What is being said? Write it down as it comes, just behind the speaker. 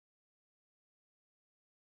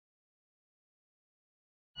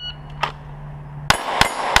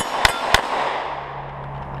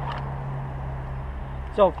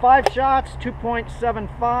So 5 shots,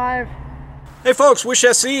 2.75. Hey folks, Wish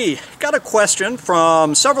SE. Got a question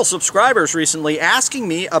from several subscribers recently asking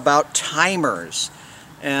me about timers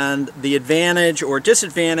and the advantage or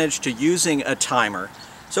disadvantage to using a timer.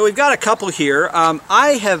 So we've got a couple here.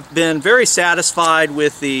 I have been very satisfied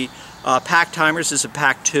with the pack timers. This is a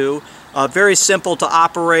pack 2. Very simple to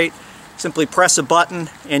operate. Simply press a button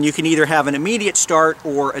and you can either have an immediate start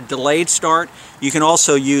or a delayed start. You can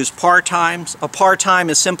also use par times. A par time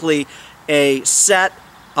is simply a set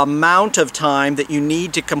amount of time that you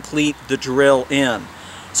need to complete the drill in.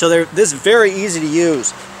 So this is very easy to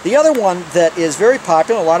use. The other one that is very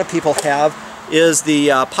popular, a lot of people have, is the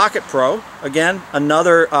Pocket Pro. Again,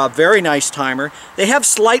 another very nice timer. They have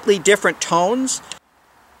slightly different tones.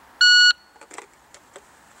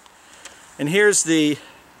 And here's the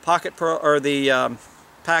Pocket Pro, or the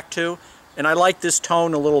Pack 2, and I like this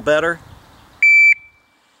tone a little better.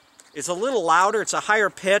 It's a little louder, it's a higher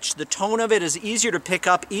pitch. The tone of it is easier to pick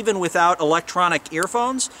up even without electronic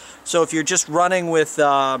earphones. So if you're just running with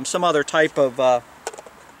some other type of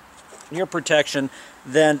ear protection,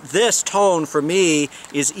 then this tone for me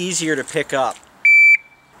is easier to pick up.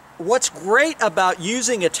 What's great about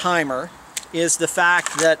using a timer is the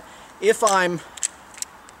fact that if I'm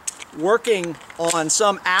working on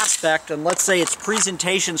some aspect, and let's say it's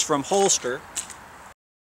presentations from holster,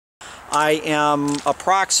 I am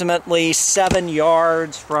approximately 7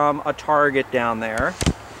 yards from a target down there.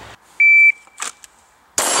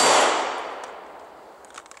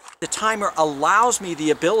 The timer allows me the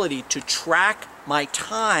ability to track my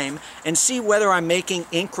time and see whether I'm making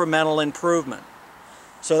incremental improvement.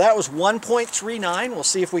 So that was 1.39. We'll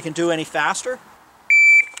see if we can do any faster.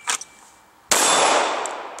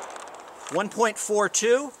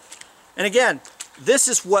 1.42, and again, this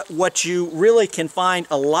is what you really can find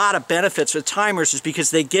a lot of benefits with timers, is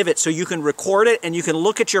because they give it so you can record it and you can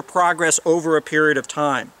look at your progress over a period of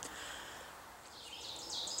time.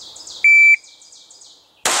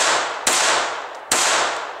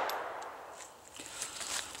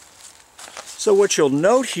 So what you'll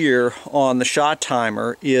note here on the shot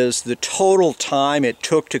timer is the total time it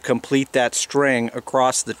took to complete that string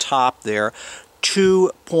across the top there.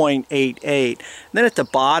 2.88. Then at the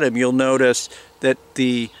bottom you'll notice that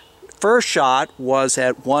the first shot was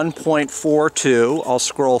at 1.42. I'll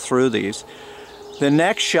scroll through these. The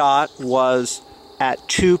next shot was at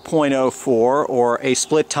 2.04, or a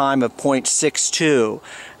split time of 0.62,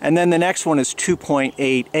 and then the next one is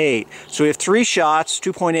 2.88. So we have 3 shots,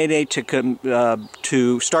 2.88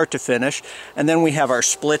 to start to finish, and then we have our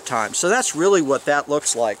split time. So that's really what that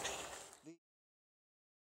looks like.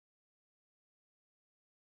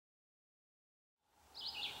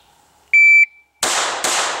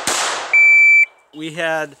 We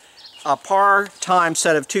had a par time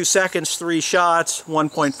set of 2 seconds, 3 shots,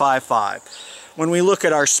 1.55. When we look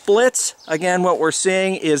at our splits, again, what we're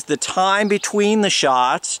seeing is the time between the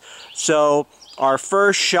shots. So our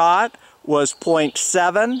first shot was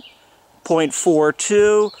 0.7,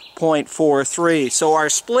 0.42, 0.43. So our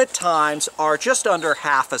split times are just under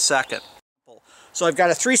half a second. So I've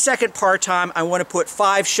got a 3-second par time. I want to put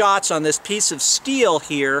 5 shots on this piece of steel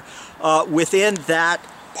here within that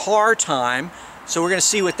par time. So we're going to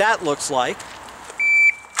see what that looks like.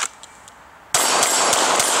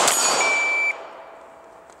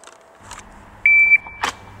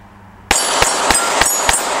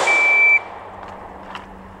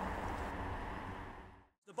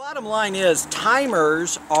 The bottom line is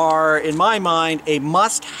timers are, in my mind, a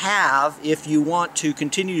must-have if you want to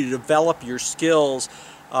continue to develop your skills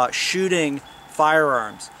shooting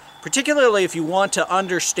firearms. Particularly if you want to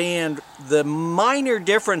understand the minor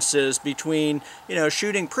differences between,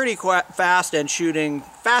 shooting pretty fast and shooting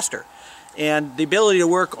faster. And the ability to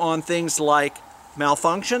work on things like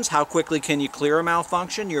malfunctions, how quickly can you clear a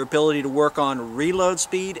malfunction, your ability to work on reload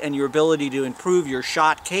speed, and your ability to improve your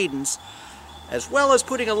shot cadence, as well as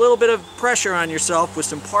putting a little bit of pressure on yourself with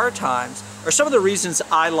some par times, are some of the reasons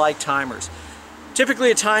I like timers.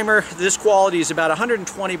 Typically a timer this quality is about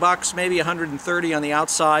 120 bucks, maybe 130 on the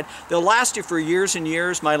outside. They'll last you for years and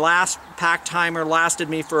years. My last pack timer lasted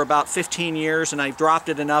me for about 15 years, and I dropped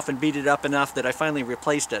it enough and beat it up enough that I finally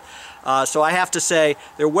replaced it. So I have to say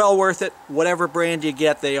they're well worth it. Whatever brand you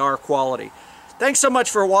get, they are quality. Thanks so much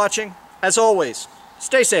for watching. As always,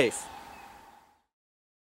 stay safe.